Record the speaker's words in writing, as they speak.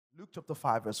chapter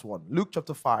 5, verse 1. Luke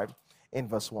chapter 5 in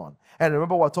verse 1. And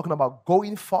remember, we're talking about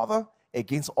going further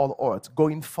against all odds.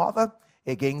 Going further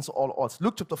against all odds.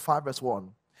 Luke chapter 5, verse 1.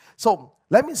 So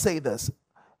let me say this.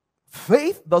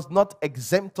 Faith does not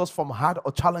exempt us from hard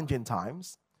or challenging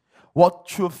times. What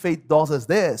true faith does is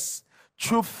this.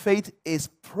 True faith is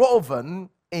proven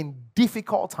in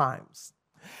difficult times.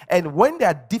 And when there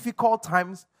are difficult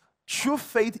times, true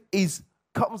faith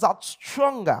comes out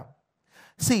stronger.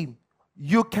 See,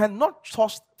 you cannot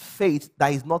trust faith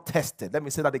that is not tested. Let me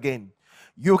say that again.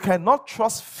 You cannot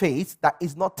trust faith that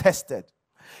is not tested.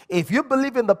 If you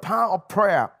believe in the power of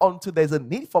prayer until there's a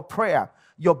need for prayer,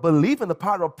 your belief in the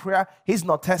power of prayer is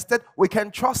not tested, we can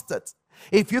trust it.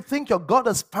 If you think your God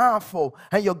is powerful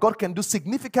and your God can do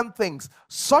significant things,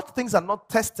 such things are not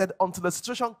tested until the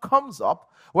situation comes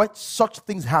up where such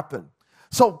things happen.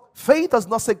 So faith does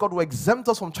not say God will exempt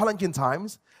us from challenging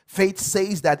times. Faith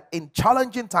says that in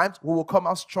challenging times, we will come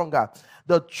out stronger.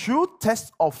 The true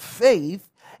test of faith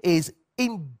is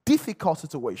in difficult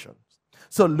situations.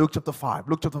 So Luke chapter 5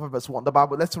 verse 1, the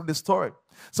Bible, let's read this story.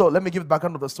 So let me give the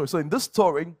background of the story. So in this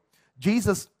story,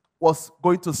 Jesus was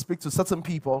going to speak to certain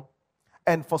people,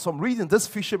 and for some reason, this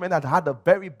fisherman had a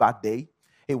very bad day.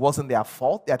 It wasn't their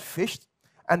fault. They had fished,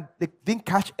 and they didn't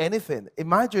catch anything.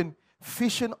 Imagine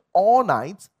fishing all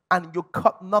night, and you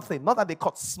caught nothing. Not that they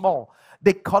caught small.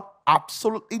 They caught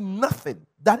absolutely nothing.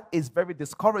 That is very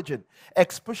discouraging,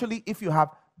 especially if you have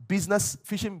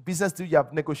fishing business deal you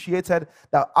have negotiated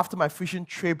that after my fishing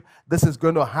trip, this is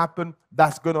going to happen,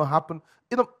 that's going to happen.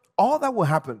 All that will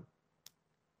happen.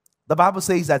 The Bible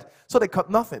says that, so they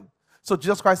caught nothing. So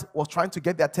Jesus Christ was trying to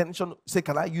get their attention, say,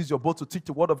 can I use your boat to teach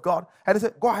the word of God? And he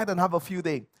said, go ahead and have a few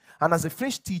days. And as he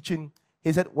finished teaching,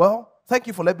 he said, well, thank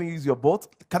you for letting me use your boat.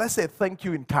 Can I say thank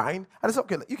you in kind? And I said,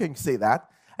 okay, you can say that.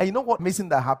 And you know what amazing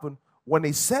that happened? When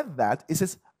he said that, he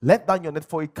says, let down your net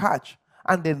for a catch.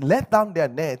 And they let down their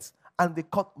nets, and they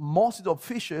caught multitude of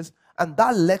fishes, and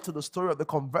that led to the story of the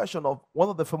conversion of one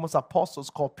of the famous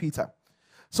apostles called Peter.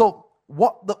 So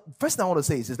what the first thing I want to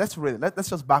say is let's just let's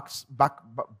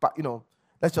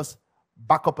just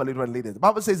back up a little and later. The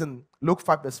Bible says in Luke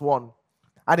 5 verse 1,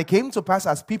 and it came to pass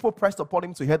as people pressed upon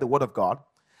him to hear the word of God,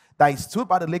 that he stood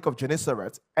by the lake of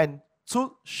Gennesaret, and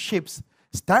two ships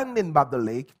standing by the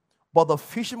lake, but the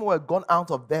fishermen were gone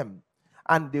out of them,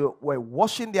 and they were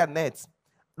washing their nets.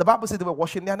 The Bible says they were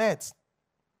washing their nets.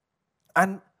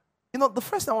 And, the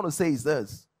first thing I want to say is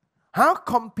this. How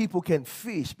come people can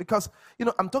fish? Because,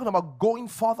 I'm talking about going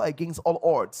further against all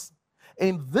odds.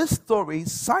 In this story,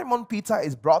 Simon Peter,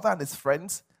 his brother, and his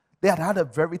friends, they had a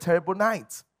very terrible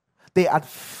night. They had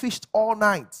fished all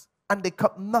night, and they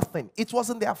caught nothing. It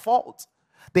wasn't their fault.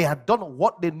 They had done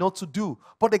what they know to do,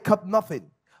 but they caught nothing.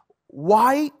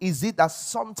 Why is it that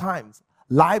sometimes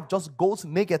life just goes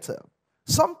negative?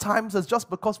 Sometimes it's just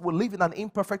because we live in an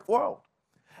imperfect world.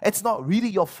 It's not really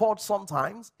your fault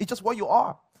sometimes. It's just where you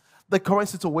are. The current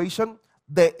situation,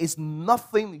 there is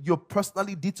nothing you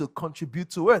personally did to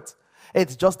contribute to it.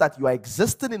 It's just that you are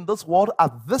existing in this world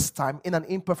at this time in an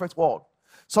imperfect world.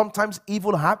 Sometimes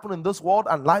evil happens in this world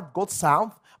and life goes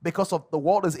south because of the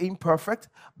world is imperfect,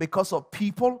 because of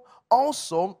people,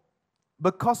 also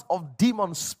because of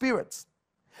demon spirits.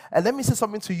 And let me say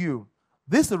something to you.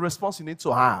 This is the response you need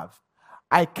to have.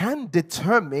 I can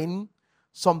determine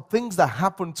some things that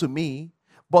happen to me,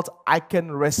 but I can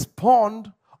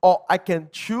respond, or I can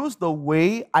choose the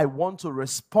way I want to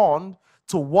respond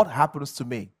to what happens to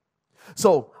me.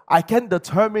 So I can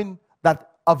determine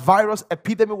that a virus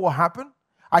epidemic will happen.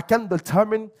 I can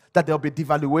determine that there will be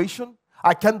devaluation.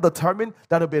 I can determine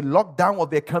that there will be lockdown of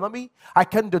the economy. I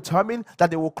can determine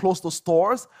that they will close the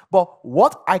stores. But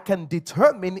what I can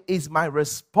determine is my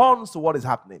response to what is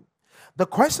happening. The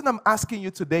question I'm asking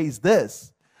you today is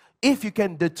this. If you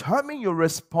can determine your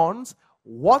response,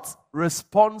 what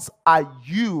response are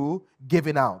you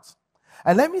giving out?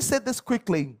 And let me say this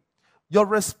quickly. Your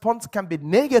response can be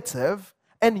negative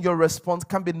and your response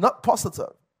can be not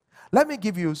positive. Let me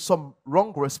give you some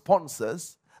wrong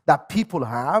responses that people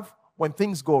have when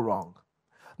things go wrong.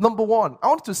 Number one, I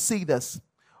want to see this.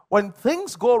 When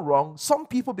things go wrong, some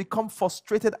people become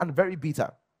frustrated and very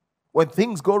bitter. When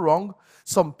things go wrong,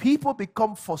 some people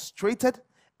become frustrated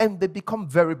and they become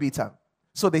very bitter.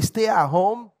 So they stay at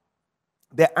home,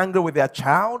 they're angry with their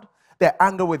child, they're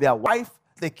angry with their wife,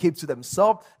 they keep to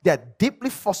themselves, they're deeply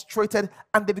frustrated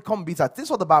and they become bitter. This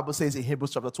is what the Bible says in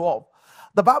Hebrews chapter 12.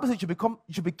 The Bible says you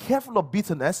should be careful of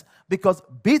bitterness because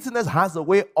bitterness has a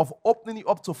way of opening you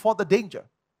up to further danger.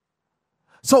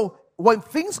 So when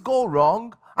things go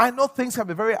wrong, I know things can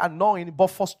be very annoying, but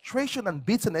frustration and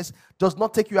bitterness does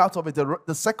not take you out of it.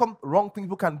 The second wrong thing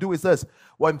people can do is this.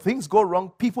 When things go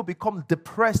wrong, people become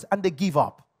depressed and they give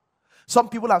up. Some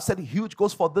people have set huge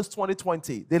goals for this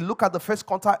 2020. They look at the first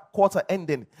quarter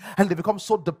ending and they become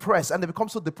so depressed and they become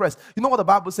so depressed. You know what the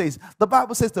Bible says? The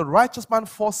Bible says the righteous man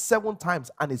falls 7 times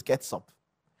and he gets up.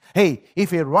 Hey,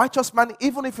 if a righteous man,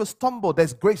 even if you stumble,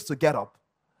 there's grace to get up.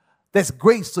 There's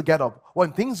grace to get up.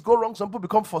 When things go wrong, some people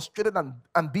become frustrated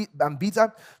and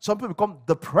bitter. Some people become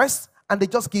depressed and they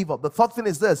just give up. The third thing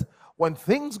is this. When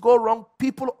things go wrong,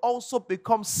 people also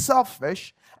become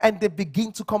selfish and they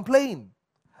begin to complain.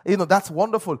 You know, that's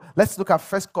wonderful. Let's look at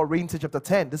 1 Corinthians chapter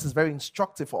 10. This is very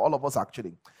instructive for all of us,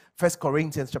 actually. 1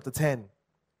 Corinthians chapter 10.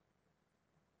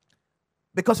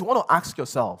 Because you want to ask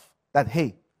yourself that,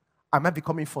 hey, am I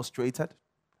becoming frustrated?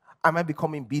 Am I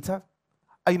becoming bitter?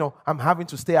 You know, I'm having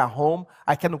to stay at home.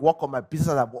 I can work on my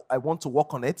business as I want to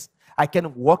work on it. I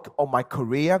can work on my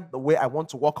career the way I want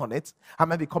to work on it.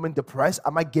 Am I becoming depressed?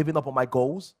 Am I giving up on my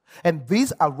goals? And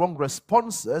these are wrong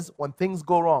responses when things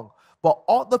go wrong. But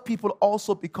other people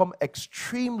also become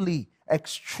extremely,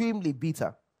 extremely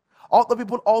bitter. Other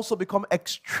people also become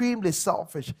extremely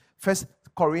selfish. 1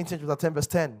 Corinthians chapter 10, verse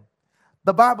 10.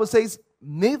 The Bible says,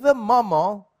 neither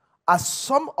murmur, as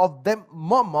some of them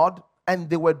murmured, and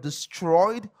they were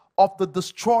destroyed of the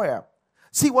destroyer.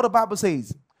 See what the Bible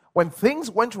says. When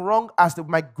things went wrong as they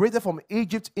migrated from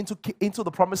Egypt into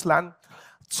the promised land,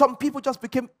 some people just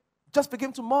became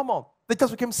to murmur. They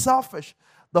just became selfish.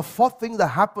 The fourth thing that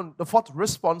happened, the fourth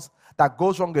response that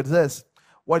goes wrong is this.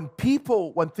 When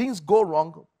things go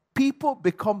wrong, people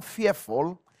become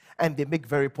fearful and they make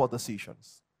very poor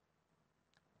decisions.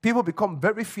 People become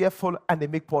very fearful and they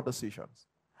make poor decisions.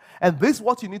 And this is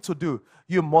what you need to do.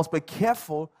 You must be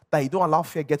careful that you don't allow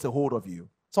fear get a hold of you.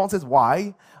 Someone says,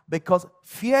 why? Because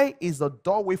fear is the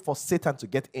doorway for Satan to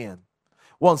get in.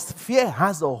 Once fear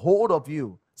has a hold of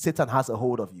you, Satan has a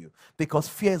hold of you. Because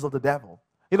fear is of the devil.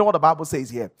 You know what the Bible says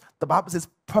here? The Bible says,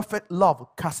 perfect love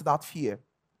casts out fear.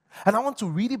 And I want to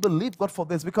really believe God for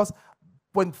this, because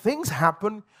when things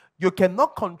happen, you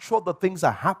cannot control the things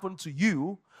that happen to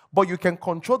you, but you can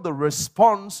control the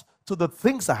response to the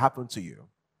things that happen to you.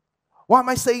 Why am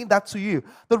I saying that to you?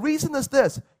 The reason is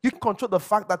this. You can control the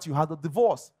fact that you had a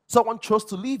divorce. Someone chose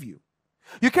to leave you.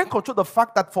 You can control the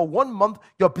fact that for 1 month,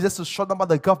 your business is shut down by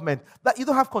the government. That you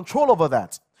don't have control over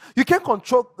that. You can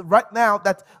control right now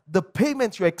that the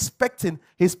payment you're expecting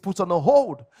is put on a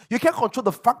hold. You can control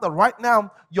the fact that right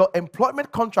now, your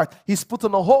employment contract is put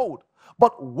on a hold.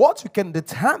 But what you can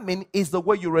determine is the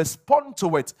way you respond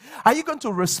to it. Are you going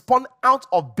to respond out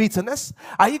of bitterness?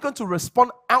 Are you going to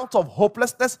respond out of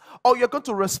hopelessness? Or you're going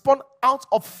to respond out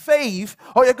of faith?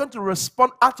 Or you're going to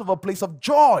respond out of a place of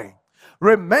joy?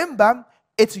 Remember,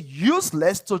 it's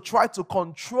useless to try to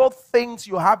control things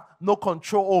you have no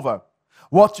control over.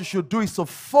 What you should do is to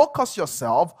focus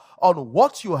yourself on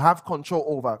what you have control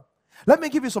over. Let me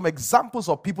give you some examples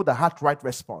of people that had right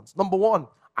response. Number 1,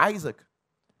 Isaac.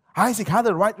 Isaac had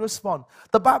the right response.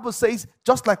 The Bible says,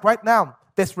 just like right now,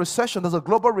 there's recession, there's a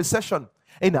global recession.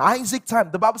 In Isaac's time,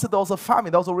 the Bible said there was a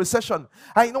famine, there was a recession.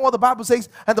 And you know what the Bible says?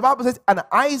 And the Bible says, and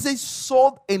Isaac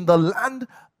sowed in the land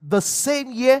the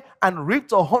same year and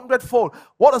reaped 100-fold.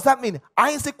 What does that mean?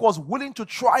 Isaac was willing to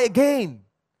try again.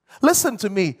 Listen to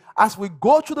me. As we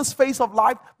go through this phase of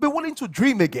life, be willing to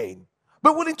dream again. Be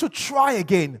willing to try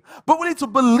again. Be willing to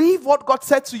believe what God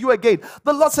said to you again.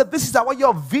 The Lord said, this is our year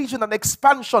of vision and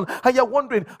expansion. And you're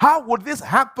wondering, how would this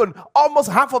happen?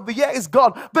 Almost half of the year is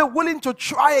gone. Be willing to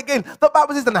try again. The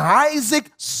Bible says, and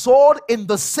Isaac sowed in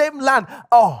the same land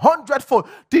 100-fold.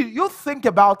 Did you think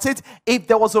about it? If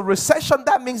there was a recession,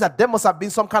 that means that there must have been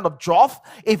some kind of drought.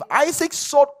 If Isaac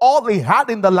sowed all he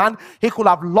had in the land, he could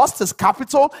have lost his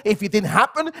capital if it didn't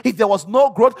happen, if there was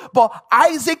no growth. But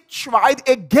Isaac tried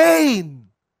again.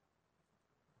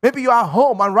 Maybe you're at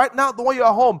home, and right now, the way you're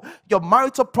at home, your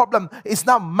marital problem is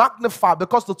now magnified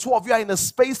because the two of you are in a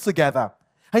space together.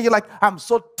 And you're like, I'm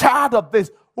so tired of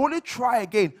this. Only try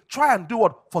again. Try and do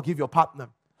what? Forgive your partner.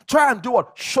 Try and do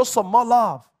what? Show some more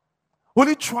love.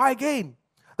 Only try again.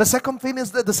 The second thing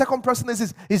is that the second person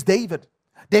is David.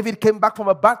 David came back from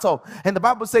a battle, and the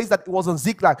Bible says that it was in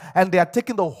Ziklag, and they had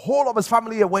taken the whole of his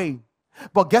family away.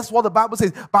 But guess what the Bible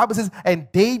says? The Bible says, and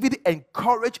David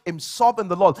encouraged himself in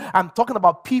the Lord. I'm talking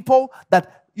about people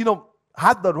that,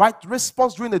 had the right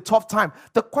response during a tough time.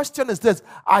 The question is this: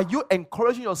 are you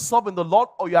encouraging yourself in the Lord,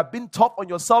 or you have been tough on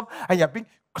yourself and you have been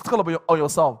critical on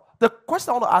yourself? The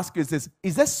question I want to ask you is this: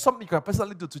 is there something you can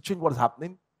personally do to change what is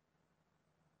happening?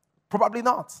 Probably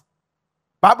not.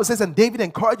 The Bible says, and David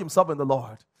encouraged himself in the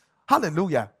Lord.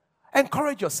 Hallelujah.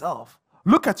 Encourage yourself.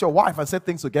 Look at your wife and say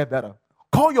things will get better.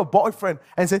 Call your boyfriend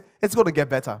and say, it's going to get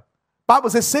better. Bible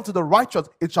says, say to the righteous,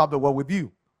 it shall be well with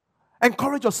you.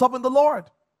 Encourage yourself in the Lord.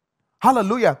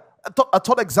 Hallelujah. A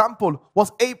third example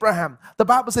was Abraham. The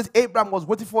Bible says Abraham was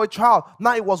waiting for a child.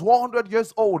 Now he was 100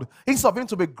 years old. Instead of him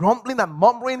to be grumbling and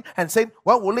murmuring and saying,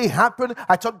 well, will it happen?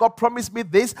 I thought God promised me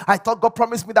this. I thought God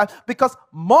promised me that. Because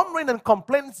murmuring and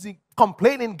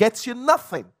complaining gets you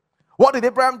nothing. What did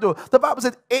Abraham do? The Bible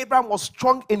said Abraham was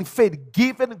strong in faith,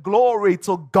 giving glory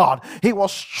to God. He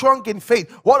was strong in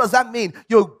faith. What does that mean?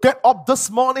 You get up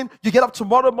this morning, you get up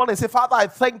tomorrow morning and say, Father, I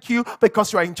thank you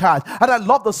because you're in charge. And I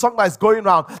love the song that is going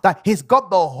around, that he's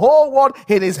got the whole world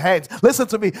in his hands. Listen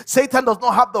to me. Satan does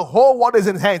not have the whole world in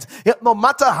his hands. No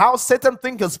matter how Satan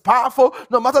thinks is powerful,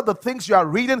 no matter the things you are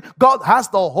reading, God has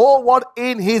the whole world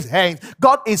in his hands.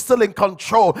 God is still in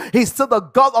control. He's still the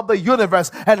God of the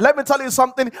universe. And let me tell you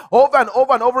something, over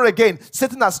and over again,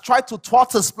 Satan has tried to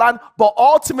thwart his plan, but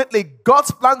ultimately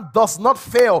God's plan does not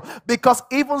fail, because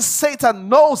even Satan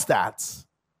knows that.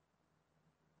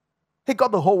 He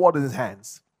got the whole world in his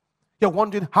hands. You're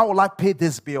wondering, how will I pay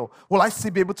this bill? Will I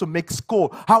still be able to make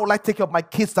school? How will I take care of my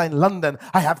kids that are in London?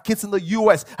 I have kids in the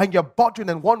US, and you're bothering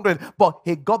and wondering, but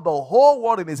he got the whole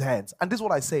world in his hands. And this is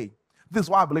what I say. This is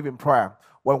why I believe in prayer.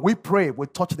 When we pray, we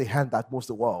touch the hand that moves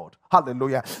the world.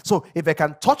 Hallelujah. So if I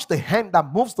can touch the hand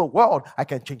that moves the world, I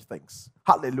can change things.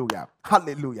 Hallelujah.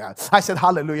 Hallelujah. I said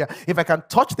hallelujah. If I can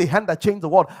touch the hand that changes the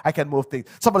world, I can move things.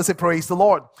 Somebody say praise the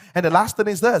Lord. And the last thing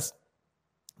is this.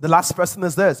 The last person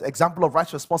is this. Example of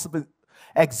right responsibility.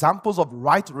 Examples of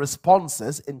right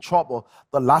responses in trouble.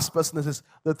 The last person is this.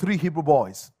 The 3 Hebrew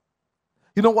boys.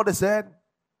 You know what they said?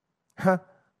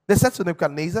 They said to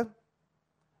Nebuchadnezzar,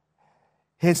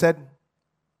 he said,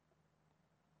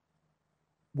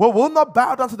 we will not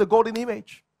bow down to the golden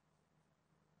image.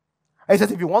 He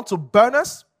says, if you want to burn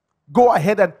us, go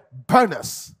ahead and burn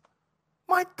us.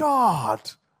 My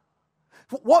God.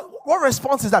 What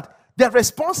response is that? Their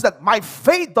response is that my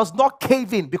faith does not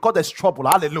cave in because there's trouble.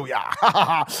 Hallelujah.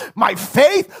 My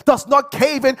faith does not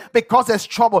cave in because there's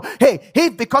trouble. Hey,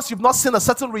 if because you've not seen a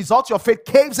certain result, your faith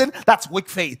caves in, that's weak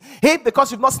faith. If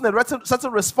because you've not seen a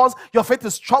certain response, your faith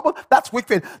is troubled, that's weak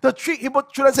faith. The 3 Hebrew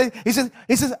children say,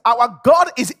 he says, our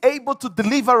God is able to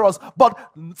deliver us, but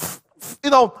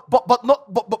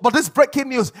but this breaking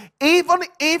news, even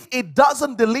if it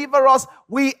doesn't deliver us,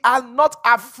 we are not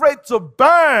afraid to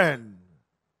burn.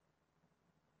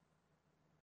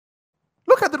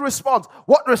 Look at the response.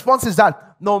 What response is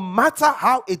that? No matter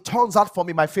how it turns out for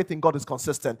me, my faith in God is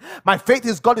consistent. My faith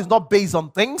in God is not based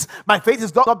on things. My faith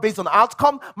is not based on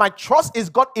outcome. My trust is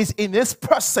God is in His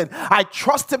person. I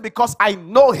trust Him because I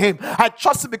know Him. I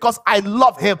trust Him because I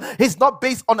love Him. He's not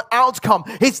based on outcome.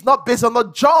 He's not based on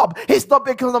a job. He's not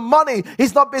based on the money.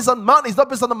 He's not based on money. He's not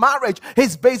based on the marriage.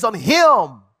 He's based on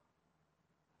Him.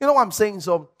 You know what I'm saying?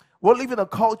 So we're living in a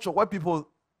culture where people's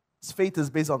faith is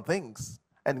based on things.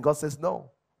 And God says, no,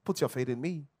 put your faith in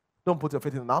me. Don't put your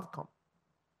faith in an outcome.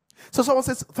 So someone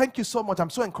says, thank you so much.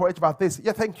 I'm so encouraged about this.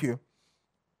 Yeah, thank you.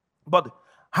 But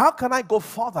how can I go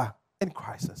further in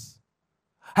crisis?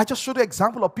 I just showed you an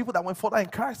example of people that went further in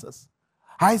crisis.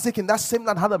 Isaac in that same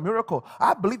land had a miracle.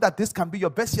 I believe that this can be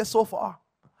your best year so far.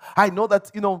 I know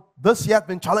that, this year has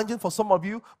been challenging for some of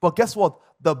you, but guess what?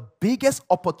 The biggest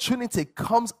opportunity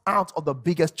comes out of the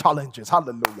biggest challenges.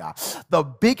 Hallelujah. The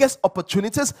biggest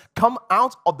opportunities come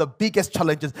out of the biggest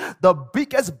challenges. The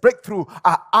biggest breakthrough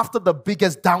are after the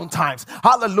biggest downtimes.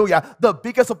 Hallelujah. The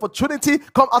biggest opportunity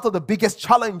come out of the biggest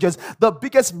challenges. The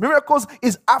biggest miracles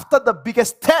is after the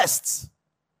biggest tests.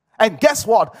 And guess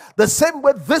what? The same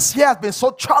way this year has been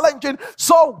so challenging,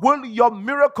 so will your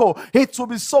miracle. It will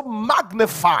be so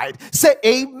magnified. Say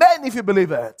amen if you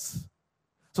believe it.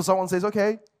 So someone says,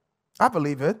 okay, I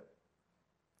believe it.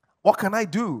 What can I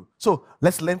do? So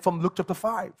let's learn from Luke chapter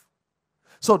 5.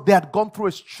 So they had gone through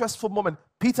a stressful moment.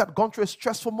 Peter had gone through a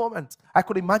stressful moment. I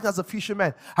could imagine as a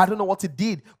fisherman. I don't know what he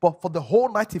did, but for the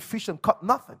whole night he fished and caught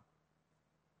nothing.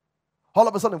 All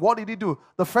of a sudden, what did he do?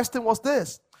 The first thing was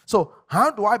this. So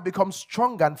how do I become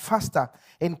stronger and faster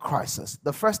in crisis?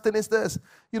 The first thing is this.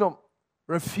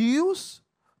 Refuse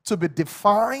to be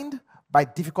defined by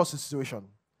difficult situation.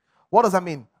 What does that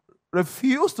mean?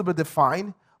 Refuse to be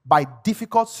defined by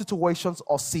difficult situations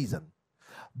or season.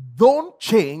 Don't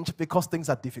change because things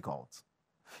are difficult.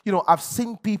 I've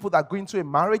seen people that go into a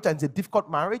marriage and it's a difficult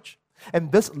marriage,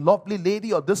 and this lovely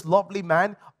lady or this lovely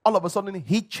man, all of a sudden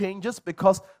he changes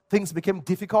because things became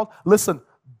difficult. Listen,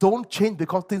 don't change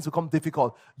because things become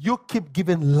difficult. You keep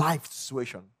giving life to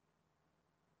situation.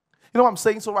 You know what I'm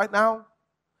saying? So right now,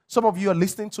 some of you are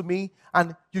listening to me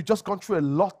and you've just gone through a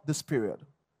lot this period.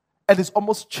 and it's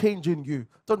almost changing you.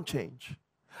 Don't change.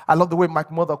 I love the way Mike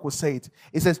Murdock would say it.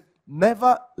 He says,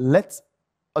 never let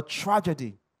a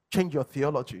tragedy change your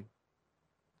theology.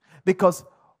 Because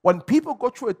when people go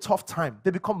through a tough time,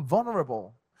 they become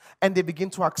vulnerable and they begin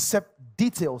to accept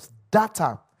details,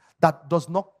 data that does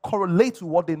not correlate to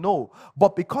what they know.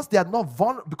 But because they are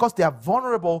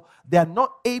vulnerable, they are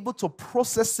not able to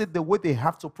process it the way they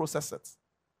have to process it.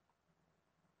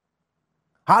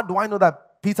 How do I know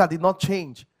that Peter did not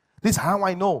change? This is how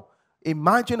I know.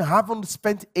 Imagine having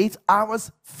spent 8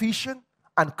 hours fishing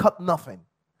and caught nothing.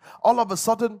 All of a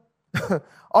sudden,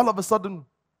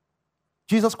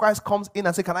 Jesus Christ comes in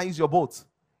and says, can I use your boat?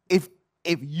 If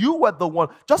you were the one,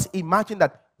 just imagine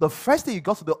that the first day you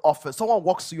go to the office, someone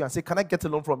walks to you and says, can I get a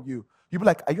loan from you? You'll be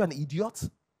like, are you an idiot?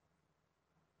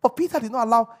 But Peter did not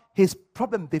allow his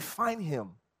problem define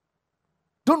him.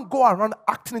 Don't go around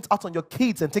acting it out on your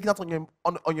kids and taking it out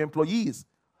on your employees.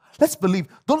 Let's believe.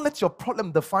 Don't let your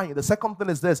problem define you. The second thing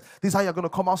is this. This is how you're going to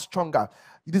come out stronger.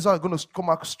 This is how you're going to come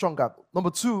out stronger. Number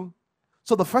two,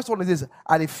 so the first one is this.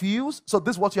 I refuse. So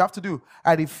this is what you have to do.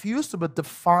 I refuse to be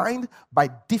defined by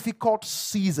difficult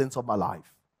seasons of my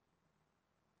life.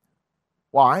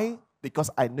 Why? Because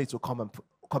I need to come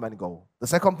and go. The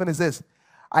second thing is this.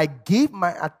 I give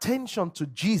my attention to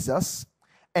Jesus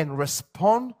and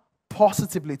respond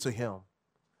positively to him.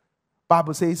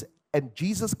 Bible says, and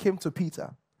Jesus came to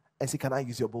Peter and said, can I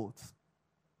use your boat?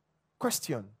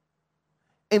 Question.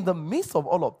 In the midst of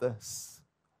all of this,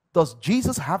 does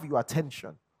Jesus have your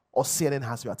attention or CNN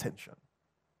has your attention?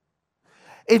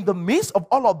 In the midst of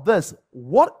all of this,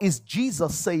 what is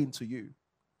Jesus saying to you?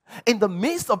 In the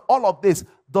midst of all of this,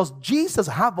 does Jesus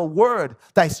have a word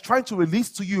that is trying to release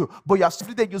to you, but you are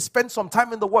afraid that you spend some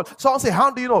time in the word? Someone say, how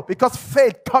do you know? Because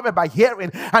faith cometh by hearing,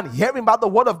 and hearing about the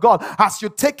word of God. As you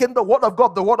take in the word of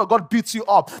God builds you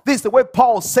up. This is the way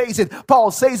Paul says it. Paul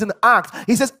says in Acts,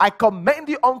 he says, I commend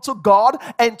you unto God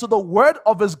and to the word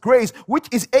of his grace, which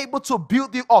is able to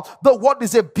build you up. The word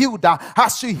is a builder.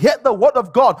 As you hear the word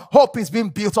of God, hope is being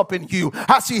built up in you.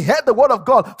 As you hear the word of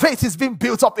God, faith is being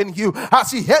built up in you.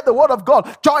 As you hear the word of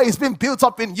God, joy is being built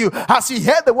up in you. As you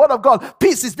hear the word of God,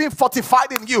 peace is being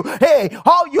fortified in you. Hey,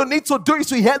 all you need to do is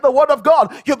to hear the word of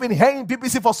God. You've been hearing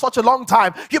BBC for such a long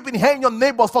time. You've been hearing your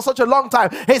neighbors for such a long time.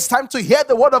 It's time to hear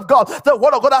the word of God. The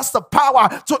word of God has the power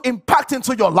to impact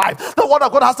into your life. The word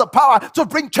of God has the power to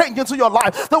bring change into your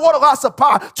life. The word of God has the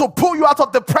power to pull you out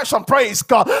of depression. Praise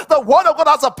God. The word of God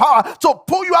has the power to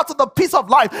pull you out of the peace of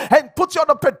life and put you on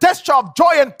the pedestal of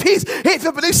joy and peace. If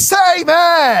you believe, say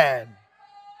amen.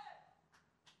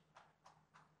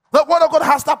 The word of God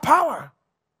has that power.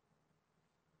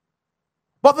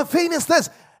 But the thing is this.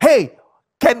 Hey,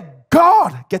 can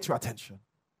God get your attention?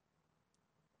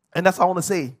 And that's what I want to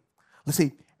say. Let's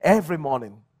see, every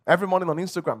morning on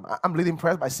Instagram, I'm leading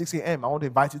prayers by 6 a.m. I want to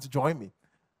invite you to join me.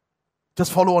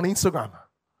 Just follow on Instagram.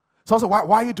 So I said,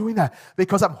 why are you doing that?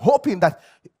 Because I'm hoping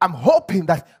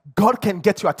that God can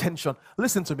get your attention.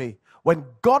 Listen to me. When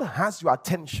God has your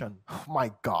attention, oh my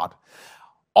God,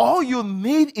 all you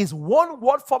need is one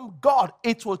word from God.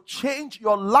 It will change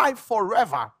your life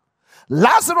forever.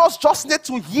 Lazarus just need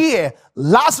to hear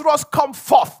Lazarus come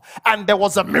forth, and there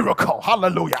was a miracle.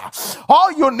 Hallelujah.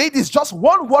 All you need is just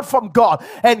one word from God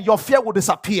and your fear will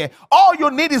disappear. All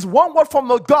you need is one word from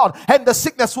God and the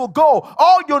sickness will go.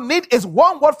 All you need is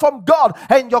one word from God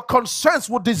and your concerns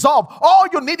will dissolve. All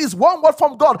you need is one word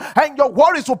from God and your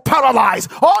worries will paralyze.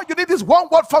 All you need is one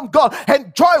word from God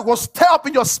and joy will stir up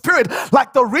in your spirit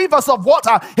like the rivers of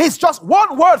water. It's just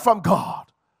one word from God.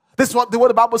 This is what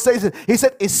the Bible says. He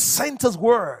said, he sent his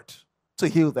word to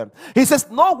heal them. He says,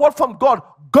 no word from God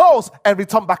goes and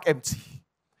return back empty.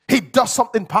 He does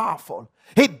something powerful.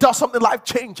 He does something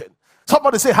life-changing.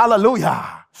 Somebody say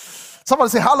hallelujah. Somebody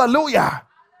say hallelujah.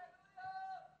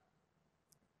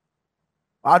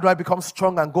 How do I become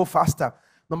strong and go faster?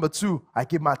 Number two, I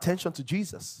give my attention to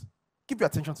Jesus. Give your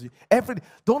attention to Jesus.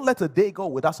 Don't let a day go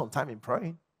without some time in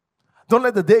praying. Don't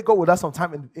let the day go without some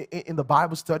time in the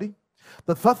Bible study.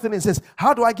 The third thing is this.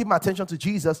 How do I give my attention to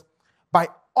Jesus? By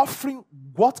offering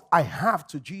what I have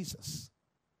to Jesus.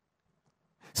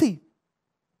 See,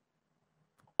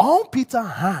 all Peter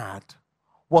had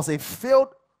was a failed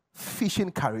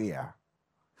fishing career.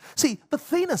 See, the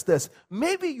thing is this.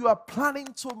 Maybe you are planning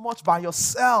too much by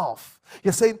yourself.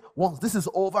 You're saying, once this is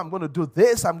over, I'm going to do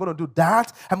this, I'm going to do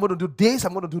that, I'm going to do this,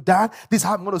 I'm going to do that. This is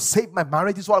how I'm going to save my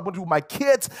marriage. This is what I'm going to do with my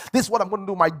kids. This is what I'm going to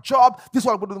do with my job. This is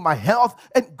what I'm going to do with my health.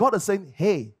 And God is saying,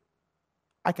 hey,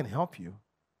 I can help you.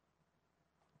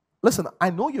 Listen, I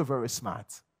know you're very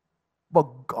smart,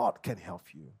 but God can help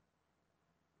you.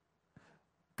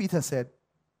 Peter said,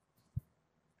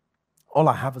 all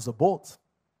I have is a boat.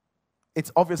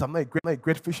 It's obvious I'm not a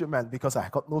great fisherman because I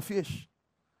got no fish.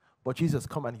 But Jesus,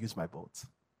 come and use my boat.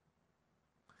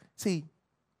 See,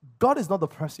 God is not the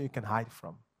person you can hide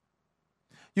from.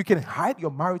 You can hide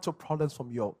your marital problems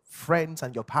from your friends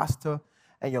and your pastor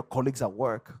and your colleagues at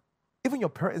work. Even your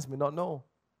parents may not know.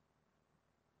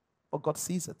 But God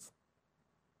sees it.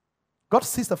 God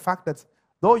sees the fact that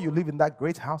though you live in that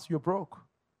great house, you're broke.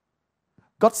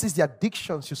 God sees the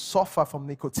addictions you suffer from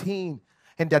nicotine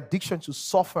and the addictions you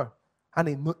suffer. And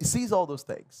he sees all those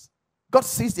things. God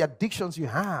sees the addictions you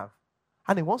have.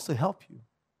 And he wants to help you.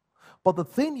 But the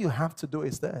thing you have to do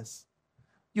is this.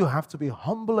 You have to be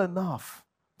humble enough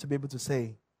to be able to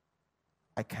say,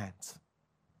 I can't.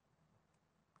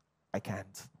 I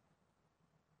can't.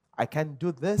 I can't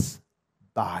do this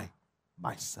by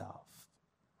myself.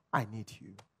 I need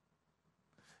you.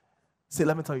 See,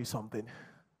 let me tell you something.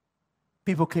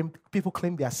 People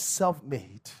claim they are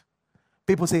self-made.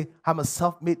 People say, I'm a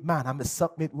self-made man, I'm a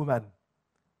self-made woman.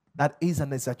 That is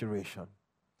an exaggeration.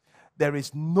 There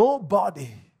is nobody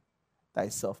that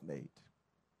is self-made.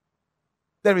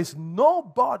 There is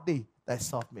nobody that is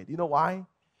self-made. You know why?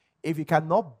 If you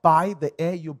cannot buy the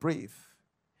air you breathe,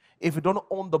 if you don't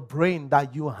own the brain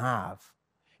that you have,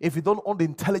 if you don't own the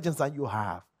intelligence that you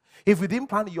have, if you didn't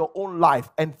plan your own life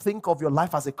and think of your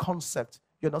life as a concept,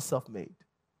 you're not self-made.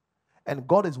 And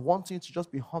God is wanting you to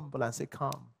just be humble and say,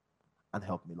 come and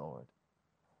help me, Lord.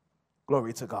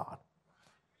 Glory to God.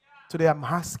 Today I'm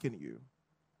asking you,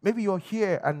 maybe you're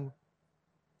here and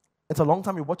it's a long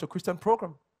time you watch a Christian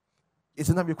program. It's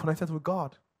the time you're connected with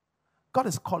God. God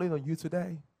is calling on you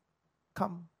today.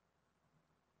 Come.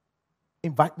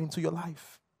 Invite me into your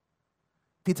life.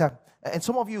 Peter, and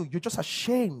some of you, you're just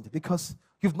ashamed because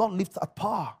you've not lived at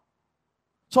par.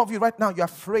 Some of you right now, you're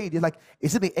afraid. You're like,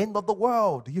 is it the end of the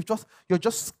world? You're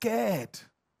just scared.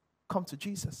 Come to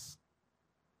Jesus.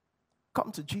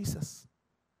 Come to Jesus.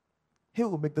 He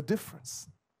will make the difference.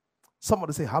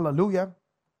 Somebody say hallelujah.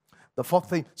 The fourth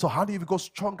thing, so how do you go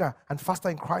stronger and faster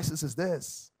in crisis is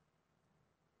this.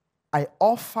 I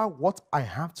offer what I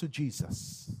have to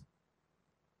Jesus.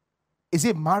 Is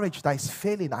it marriage that is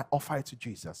failing? I offer it to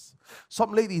Jesus.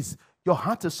 Some ladies, your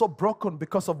heart is so broken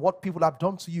because of what people have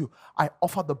done to you. I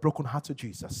offer the broken heart to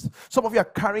Jesus. Some of you are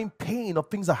carrying pain of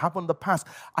things that happened in the past.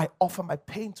 I offer my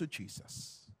pain to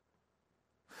Jesus.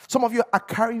 Some of you are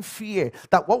carrying fear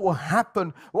that what will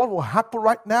happen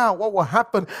right now, what will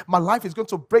happen, my life is going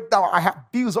to break down, I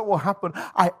have bills, what will happen?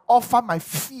 I offer my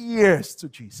fears to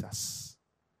Jesus.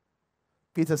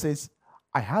 Peter says,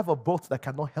 I have a boat that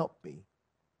cannot help me.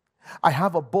 I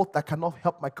have a boat that cannot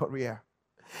help my career.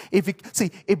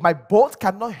 If my boat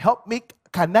cannot help me,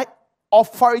 can I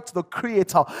offer it to the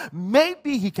Creator?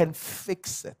 Maybe He can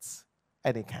fix it.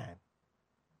 And He can.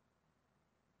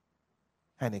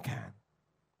 And He can.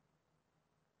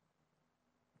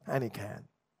 And He can.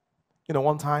 You know,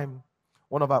 one time,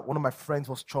 one of my friends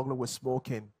was struggling with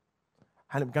smoking.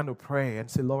 And he began to pray and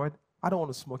say, Lord, I don't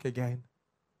want to smoke again.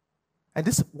 And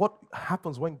this is what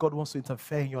happens when God wants to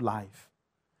interfere in your life.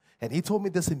 And he told me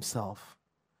this himself.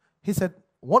 He said,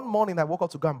 one morning I woke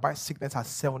up to go and buy cigarettes at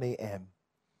 7 a.m.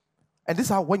 And this is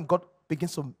how when God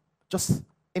begins to just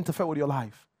interfere with your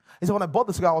life. He said, when I bought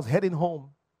the cigarette, I was heading home.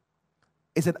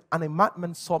 He said, and a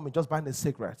madman saw me just buying the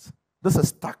cigarettes. This is a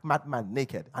stark madman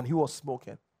naked, and he was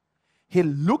smoking. He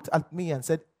looked at me and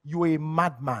said, you are a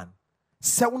madman.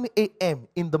 7 a.m.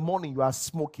 in the morning, you are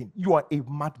smoking. You are a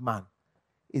madman.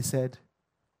 He said,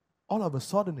 all of a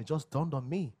sudden, it just dawned on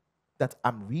me that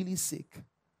I'm really sick.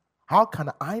 How can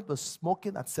I be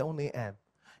smoking at 7 a.m.?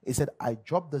 He said, I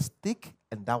dropped the stick,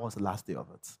 and that was the last day of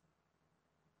it.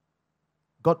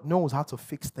 God knows how to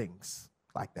fix things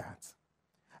like that.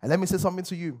 And let me say something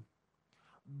to you.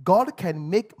 God can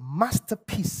make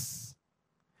masterpiece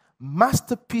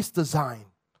design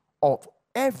of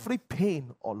every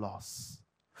pain or loss.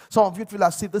 Some of you feel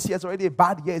as if this year is already a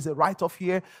bad year, it's a write-off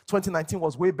year, 2019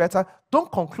 was way better.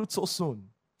 Don't conclude so soon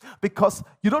because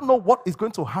you don't know what is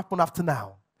going to happen after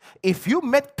now. If you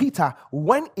met Peter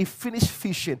when he finished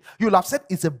fishing, you'll have said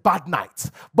it's a bad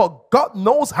night. But God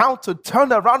knows how to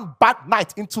turn around bad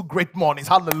night into great mornings.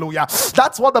 Hallelujah.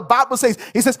 That's what the Bible says.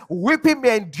 It says, weeping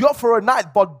may endure for a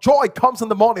night, but joy comes in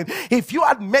the morning. If you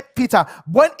had met Peter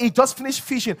when he just finished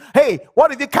fishing, hey, what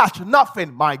did he catch?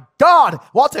 Nothing. My God,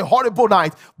 what a horrible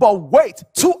night. But wait,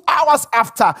 2 hours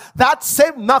after, that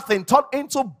same nothing turned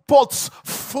into boats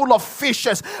full of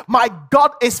fishes. My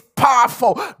God is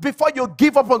powerful. Before you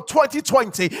give up on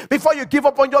 2020, before you give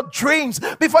up on your dreams,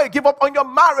 before you give up on your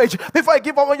marriage, before you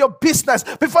give up on your business,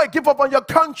 before you give up on your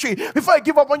country, before you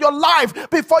give up on your life,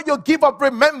 before you give up,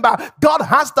 remember, God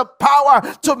has the power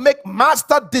to make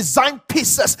master design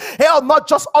pieces. Hell, not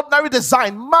just ordinary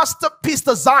design, masterpiece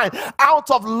design, out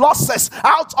of losses,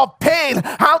 out of pain,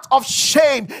 out of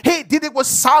shame. He did it with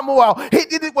Samuel. He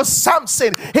did it with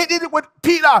Samson. He did it with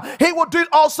Peter. He will do it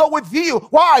also with you.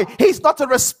 Why? He's not a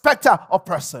respecter of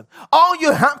person. All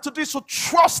you have to do is to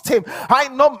trust him. I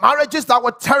know marriages that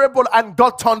were terrible and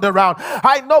God turned around.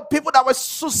 I know people that were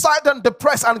suicidal and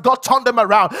depressed and God turned them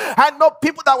around. I know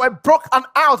people that were broken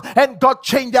out and God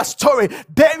changed their story.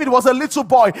 David was a little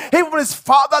boy. Even his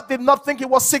father did not think it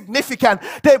was significant.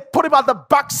 They put him at the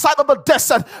backside of the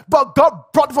desert, but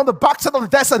God brought him from the backside of the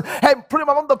desert and put him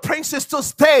among the princes to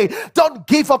stay. Don't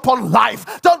give up on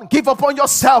life. Don't give up on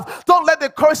yourself. Don't let the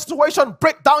current situation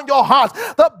break down your heart.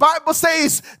 The Bible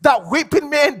says that weeping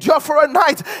may endure for a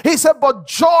night. He said, but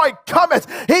joy cometh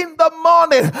in the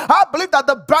morning. I believe that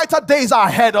the brighter days are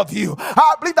ahead of you.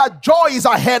 I believe that joy is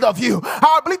ahead of you.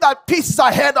 I believe that peace is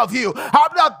ahead of you. I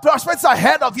believe that prosperity is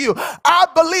ahead of you. I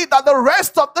believe that the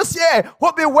rest of this year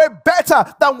will be way better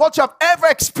than what you have ever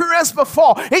experienced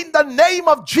before. In the name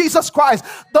of Jesus Christ,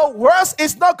 the worst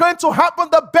is not going to happen.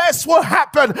 The best will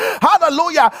happen.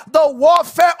 Hallelujah. The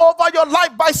warfare over your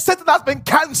life by Satan has been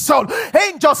cancelled.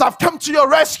 Angels have come to your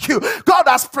rescue. God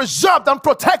has preserved and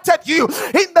protected you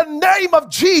in the name of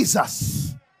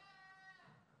Jesus.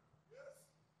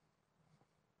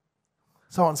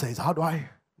 Someone says, how do I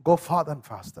go farther and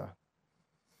faster?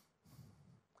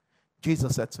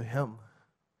 Jesus said to him,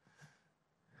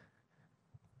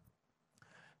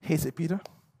 he said, Peter,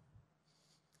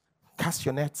 cast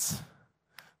your nets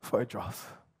for a draught.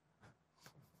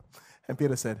 And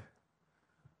Peter said,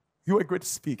 you're a great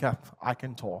speaker. I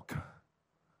can talk.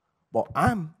 But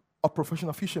I'm a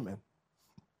professional fisherman.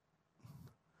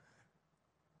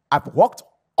 I've walked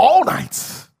all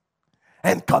night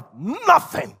and caught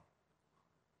nothing.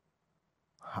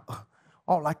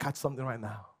 Oh, I catch something right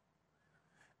now.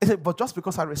 He said, but just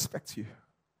because I respect you,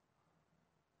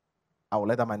 I will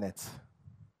let down my net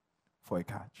for a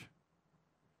catch.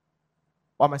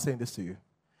 Why am I saying this to you?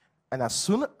 And as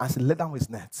soon as he let down his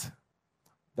net,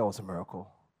 there was a miracle.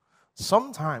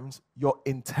 Sometimes your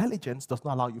intelligence does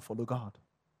not allow you to follow God.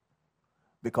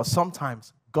 Because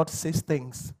sometimes God says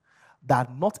things that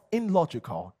are not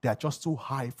illogical. They are just too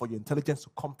high for your intelligence to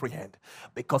comprehend.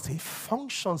 Because he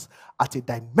functions at a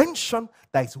dimension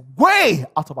that is way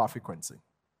out of our frequency.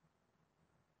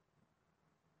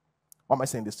 Why am I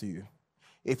saying this to you?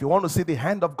 If you want to see the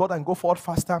hand of God and go forward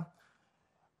faster,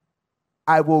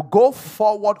 I will go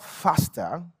forward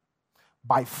faster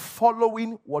by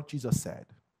following what Jesus said.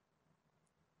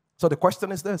 So the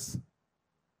question is this.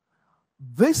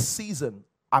 This season,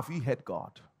 have you heard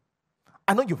God?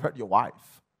 I know you've heard your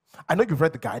wife. I know you've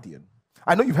read The Guardian.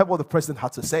 I know you've heard what the president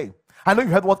had to say. I know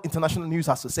you've heard what international news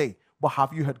has to say. But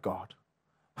have you heard God?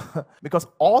 Because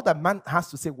all that man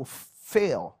has to say will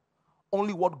fail.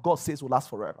 Only what God says will last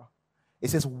forever. It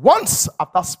says, once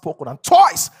have thou spoken, and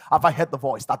twice have I heard the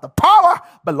voice, that the power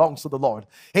belongs to the Lord.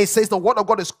 He says the word of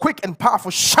God is quick and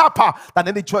powerful, sharper than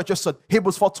any two-edged sword.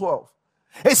 Hebrews 4:12.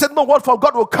 He said no word from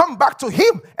God will come back to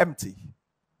him empty.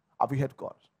 Have you heard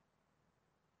God?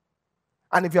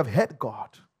 And if you have heard God,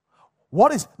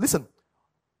 listen,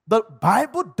 the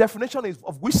Bible definition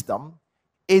of wisdom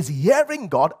is hearing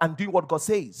God and doing what God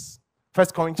says. 1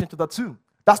 Corinthians 2.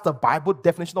 That's the Bible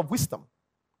definition of wisdom.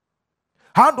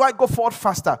 How do I go forward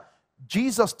faster?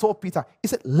 Jesus told Peter, he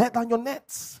said, let down your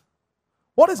nets.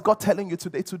 What is God telling you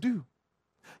today to do?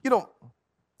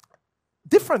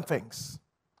 Different things.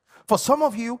 For some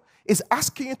of you, is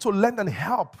asking you to lend and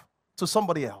help to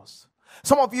somebody else.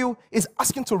 Some of you is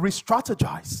asking to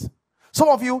re-strategize. Some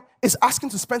of you is asking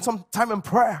to spend some time in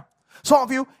prayer. Some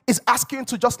of you is asking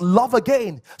to just love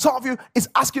again. Some of you is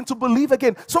asking to believe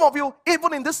again. Some of you,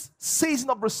 even in this season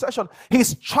of recession,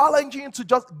 he's challenging you to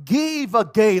just give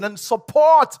again and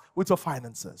support with your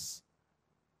finances.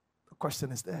 The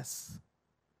question is this.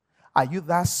 Are you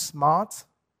that smart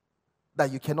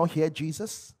that you cannot hear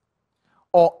Jesus?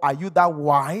 Or are you that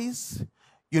wise?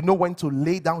 You know when to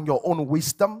lay down your own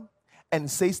wisdom and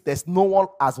says there's no one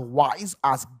as wise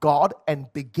as God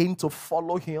and begin to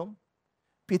follow him?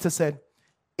 Peter said,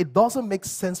 it doesn't make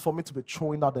sense for me to be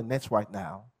throwing out the net right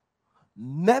now.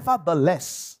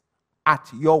 Nevertheless, at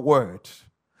your word,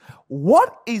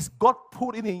 what is God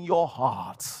putting in your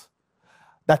heart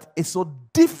that is so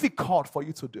difficult for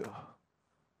you to do?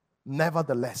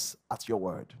 Nevertheless, at your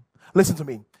word. Listen to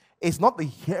me. It's not the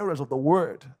hearers of the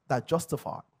word that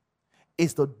justify.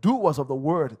 It's the doers of the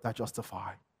word that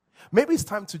justify. Maybe it's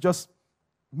time to just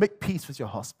make peace with your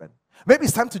husband. Maybe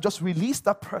it's time to just release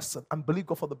that person and believe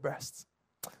God for the best.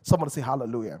 Someone say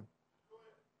hallelujah.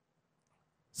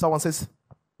 Someone says,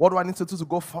 what do I need to do to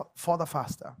go further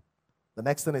faster? The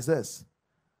next thing is this.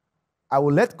 I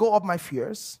will let go of my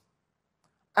fears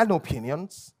and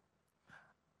opinions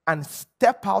and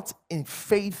step out in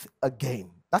faith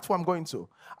again. That's what I'm going to.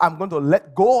 I'm going to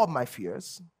let go of my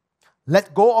fears,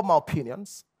 let go of my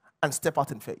opinions, and step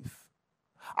out in faith.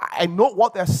 I know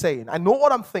what they're saying. I know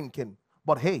what I'm thinking.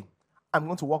 But hey, I'm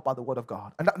going to walk by the word of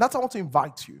God. And that's what I want to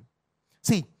invite you.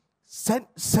 See,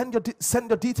 send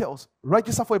your details.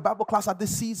 Register for a Bible class at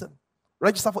this season.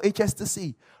 Register for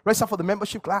HSTC. Register for the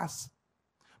membership class.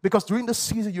 Because during the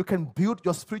season, you can build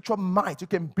your spiritual might. You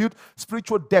can build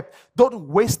spiritual depth. Don't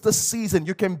waste the season.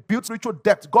 You can build spiritual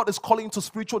depth. God is calling you to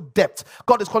spiritual depth.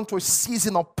 God is calling to a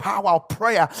season of power, of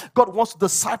prayer. God wants to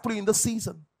disciple you in the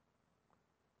season.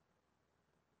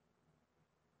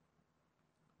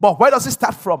 But where does it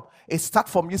start from? It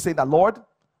starts from you saying that, Lord,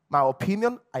 my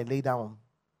opinion, I lay down.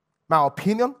 My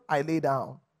opinion, I lay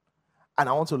down. And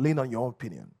I want to lean on your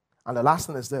opinion. And the last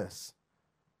thing is this.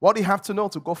 What do you have to know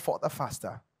to go further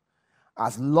faster?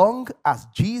 As long as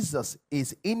Jesus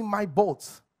is in my boat,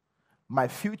 my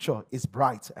future is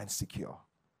bright and secure.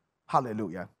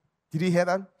 Hallelujah. Did you hear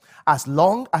that? As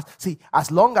long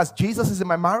as Jesus is in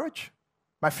my marriage,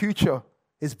 my future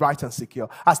is bright and secure.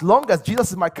 As long as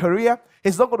Jesus is my career,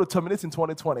 it's not going to terminate in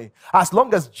 2020. As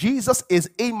long as Jesus is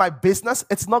in my business,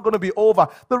 it's not going to be over.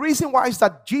 The reason why is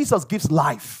that Jesus gives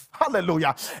life.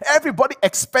 Hallelujah. Everybody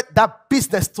expect that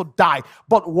business to die.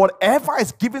 But whatever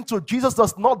is given to Jesus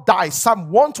does not die. Psalm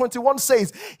 121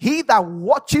 says, he that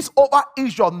watches over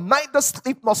Israel neither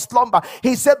sleep nor slumber.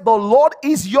 He said, the Lord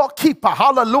is your keeper.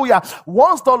 Hallelujah.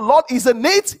 Once the Lord is in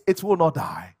it, it will not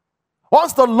die.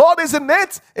 Once the Lord is in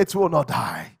it, it will not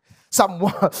die. Psalm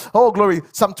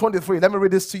 23. Let me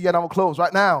read this to you and I will close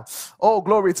right now. Oh,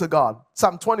 glory to God.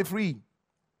 Psalm 23.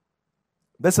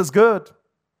 This is good.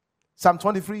 Psalm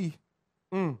 23.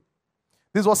 This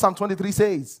is what Psalm 23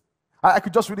 says. I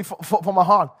could just read it from my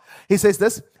heart. He says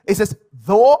this. He says,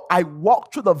 though I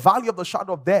walk through the valley of the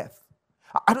shadow of death.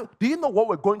 Do you know what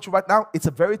we're going through right now? It's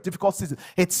a very difficult season.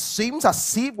 It seems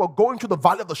as if we're going through the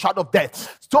valley of the shadow of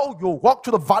death. So you walk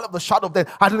through the valley of the shadow of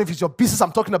death. I don't know if it's your business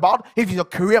I'm talking about, if it's your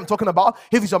career I'm talking about,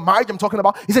 if it's your marriage I'm talking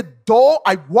about. He said, though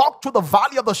I walk through the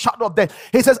valley of the shadow of death.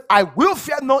 He says, I will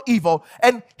fear no evil.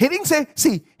 And he didn't say,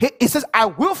 he says, I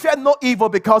will fear no evil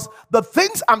because the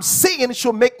things I'm seeing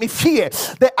should make me fear.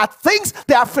 There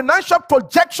are financial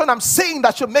projection I'm seeing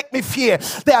that should make me fear.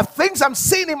 There are things I'm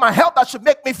seeing in my health that should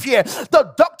make me fear. The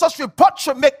doctor's report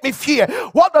should make me fear.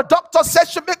 What the doctor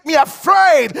says should make me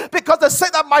afraid because they say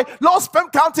that my low sperm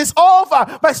count is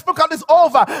over. My sperm count is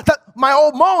over. That my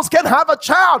hormones can have a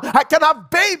child. I can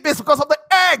have babies because of the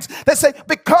eggs. They say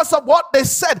because of what they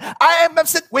said. IMF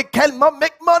said we cannot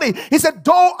make money. He said,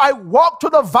 though I walk through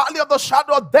the valley of the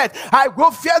shadow of death, I will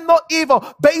fear no evil.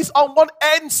 Based on what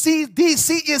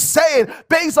NCDC is saying,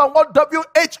 based on what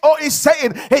WHO is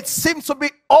saying, it seems to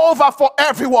be over for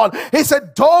everyone. He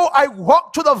said, though I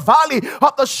walk through the valley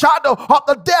of the shadow of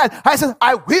the dead, I said,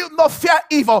 I will not fear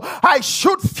evil. I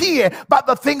should fear by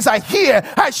the things I hear.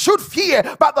 I should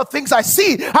fear by the things I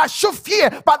see. I should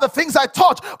fear by the things I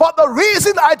touch. But the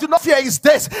reason I do not fear is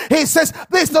this. He says,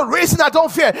 this is the reason I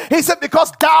don't fear. He said,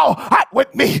 because thou art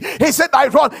with me. He said, I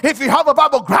run. If you have a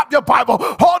Bible, grab your Bible,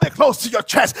 hold it close to your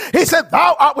chest. He said,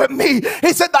 thou art with me.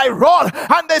 He said, I run,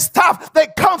 and the staff, they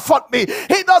comfort me.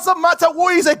 It doesn't matter who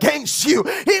is against you.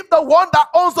 If the one that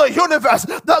owns the universe,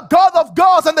 the God of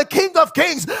gods and the King of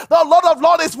kings, the Lord of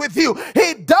lords is with you,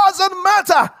 it doesn't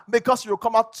matter because you'll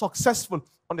come out successful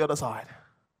on the other side.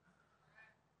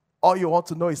 All you want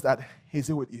to know is that he's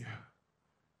here with you.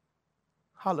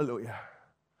 Hallelujah.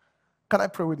 Can I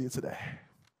pray with you today?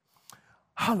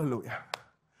 Hallelujah.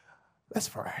 Let's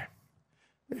pray.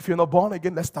 If you're not born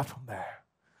again, let's start from there.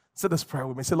 Say this prayer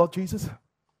with me. Say, Lord Jesus,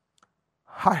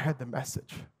 I heard the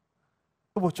message.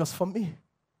 It was just for me.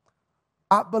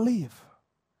 I believe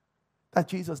that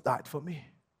Jesus died for me.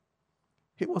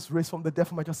 He was raised from the dead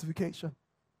for my justification.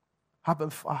 I've been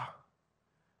far.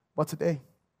 But today,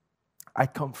 I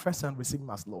confess and receive him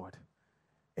as Lord.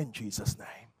 In Jesus' name.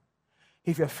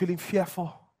 If you're feeling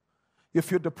fearful, you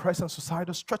feel depressed and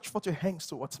suicidal, stretch forth your hands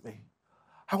towards me.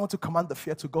 I want to command the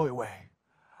fear to go away.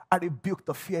 I rebuke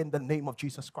the fear in the name of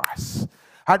Jesus Christ.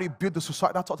 I rebuke the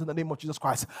suicidal thought in the name of Jesus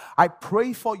Christ. I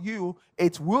pray for you,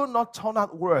 it will not turn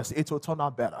out worse, it will turn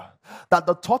out better. That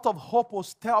the thought of hope will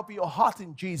stir up your heart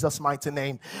in Jesus' mighty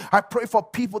name. I pray for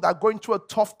people that are going through a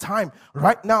tough time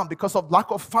right now because of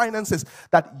lack of finances,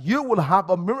 that you will have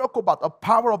a miracle by the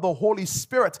power of the Holy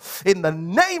Spirit in the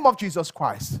name of Jesus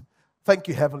Christ. Thank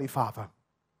you, Heavenly Father.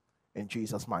 In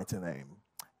Jesus' mighty name,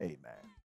 amen.